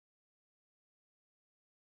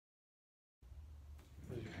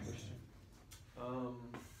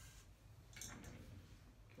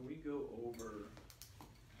Can we go over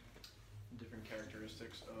different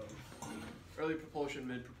characteristics of early propulsion,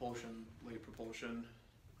 mid propulsion, late propulsion?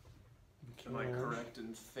 Am I correct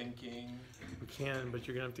in thinking? We can, but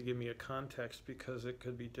you're going to have to give me a context because it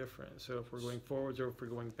could be different. So if we're going forwards or if we're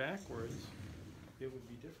going backwards, it would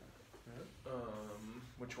be different. Right?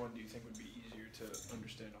 Which one do you think would be easier to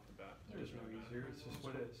understand off the bat? There's no easier. It's just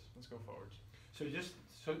what it is. Let's go forwards. So just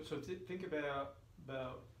think about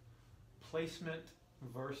placement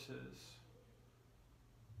versus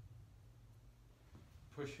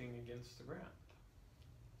pushing against the ground.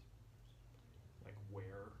 Like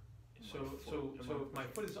where? So if my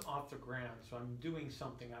foot is off the ground, so I'm doing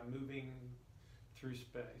something, I'm moving through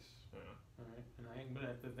space, all right, and I'm going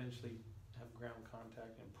to eventually have ground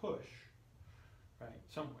contact and push, right,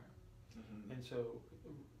 somewhere. And so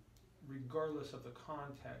regardless of the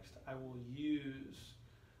context, I will use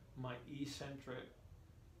my eccentric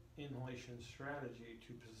inhalation strategy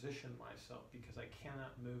to position myself because I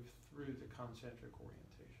cannot move through the concentric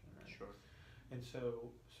orientation, right? Sure. And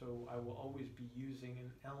so I will always be using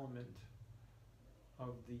an element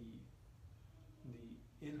of the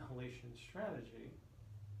inhalation strategy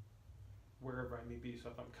wherever I may be. So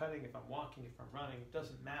if I'm cutting, if I'm walking, if I'm running, it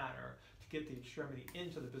doesn't matter. To get the extremity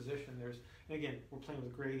into the position, and again, we're playing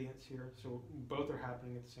with gradients here, so both are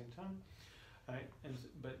happening at the same time. Right?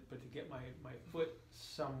 But to get my foot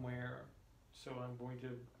somewhere, so I'm going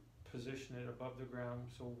to position it above the ground,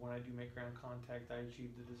 so when I do make ground contact, I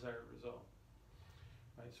achieve the desired result.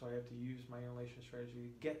 Right? So I have to use my inhalation strategy to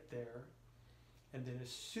get there, and then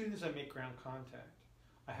as soon as I make ground contact,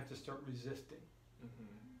 I have to start resisting.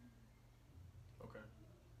 Okay.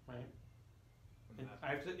 Right? And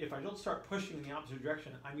if I don't start pushing in the opposite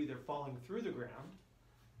direction, I'm either falling through the ground,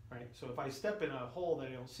 right? So if I step in a hole that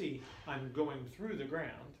I don't see, I'm going through the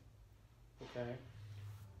ground, okay?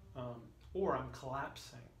 Or I'm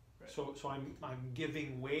collapsing. Right. So I'm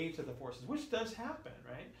giving way to the forces, which does happen,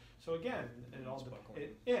 right? So again, it all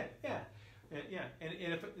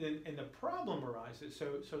and the problem arises.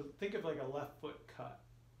 So think of like a left foot cut.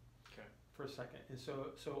 Okay. For a second, and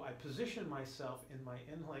so I position myself in my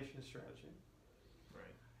inhalation strategy.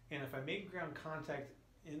 Right. And if I make ground contact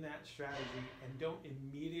in that strategy and don't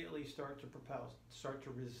immediately start to propel, start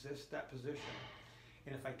to resist that position,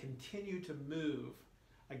 and if I continue to move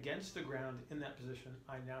against the ground in that position,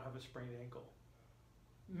 I now have a sprained ankle.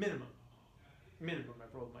 Minimum,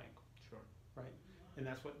 I've rolled my ankle. Sure. Right, and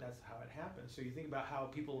that's how it happens. So you think about how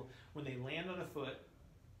people, when they land on a foot.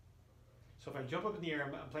 So if I jump up in the air,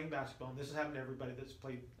 I'm playing basketball, and this has happened to everybody that's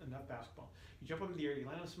played enough basketball. You jump up in the air, you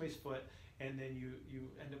land on somebody's foot, and then you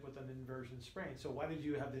end up with an inversion sprain. So why did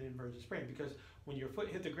you have the inversion sprain? Because when your foot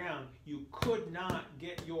hit the ground, you could not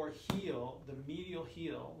get your heel, the medial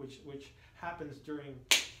heel, which happens during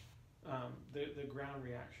the ground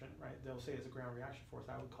reaction, right? They'll say it's a ground reaction force.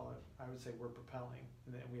 I would say we're propelling,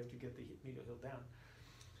 and then we have to get the medial heel down.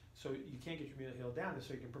 So you can't get your medial heel down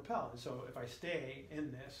so you can propel. And so if I stay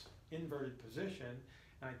in this inverted position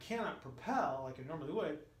and I cannot propel like I normally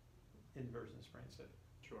would, inversion sprains it.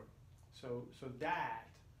 Sure. So that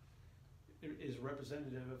is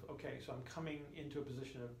representative of, okay, so I'm coming into a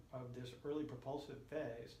position of this early propulsive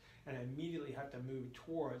phase, and I immediately have to move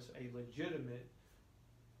towards a legitimate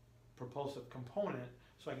propulsive component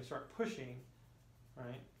so I can start pushing,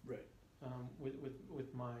 right? Right. With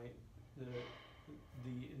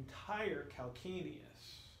the entire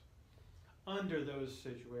calcaneus under those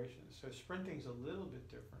situations. So sprinting's a little bit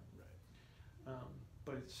different, right?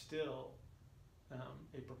 But it's still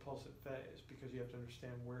a propulsive phase because you have to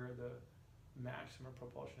understand where the maximum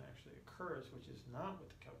propulsion actually occurs, which is not with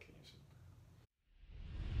the calcaneus.